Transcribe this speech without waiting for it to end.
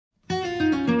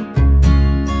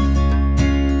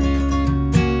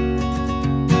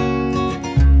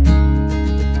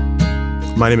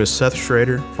My name is Seth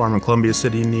Schrader, farm in Columbia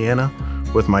City, Indiana.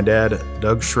 With my dad,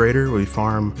 Doug Schrader, we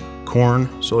farm corn,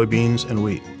 soybeans, and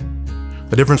wheat.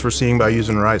 The difference we're seeing by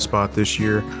using RightSpot this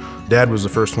year, Dad was the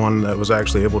first one that was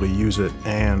actually able to use it,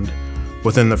 and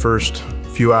within the first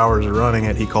few hours of running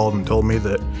it, he called and told me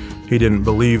that he didn't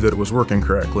believe that it was working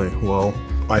correctly. Well,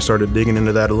 I started digging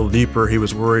into that a little deeper. He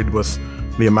was worried with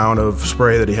the amount of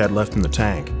spray that he had left in the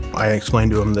tank. I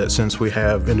explained to him that since we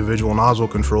have individual nozzle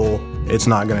control, it's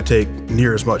not going to take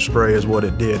near as much spray as what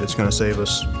it did. It's going to save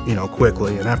us,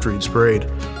 quickly. And after he'd sprayed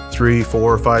 3,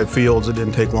 4, 5 fields, it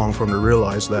didn't take long for him to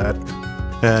realize that.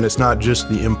 And it's not just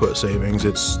the input savings,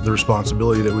 it's the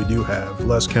responsibility that we do have.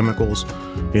 Less chemicals,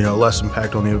 less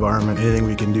impact on the environment, anything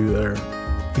we can do there.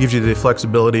 It gives you the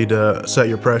flexibility to set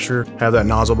your pressure, have that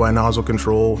nozzle by nozzle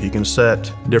control. You can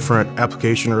set different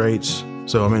application rates.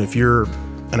 So, if you're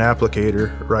an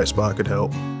applicator, RightSpot could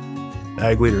help.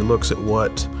 Ag Leader looks at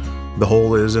what the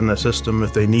hole is in the system.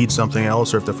 If they need something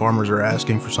else, or if the farmers are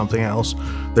asking for something else,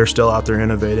 they're still out there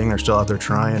innovating, they're still out there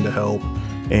trying to help.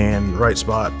 And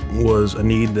RightSpot was a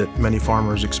need that many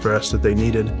farmers expressed that they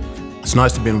needed. It's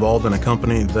nice to be involved in a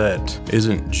company that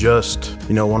isn't just,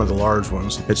 one of the large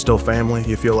ones. It's still family.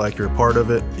 You feel like you're a part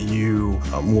of it. You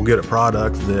will get a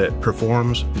product that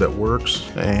performs, that works,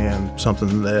 and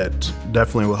something that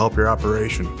definitely will help your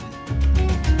operation.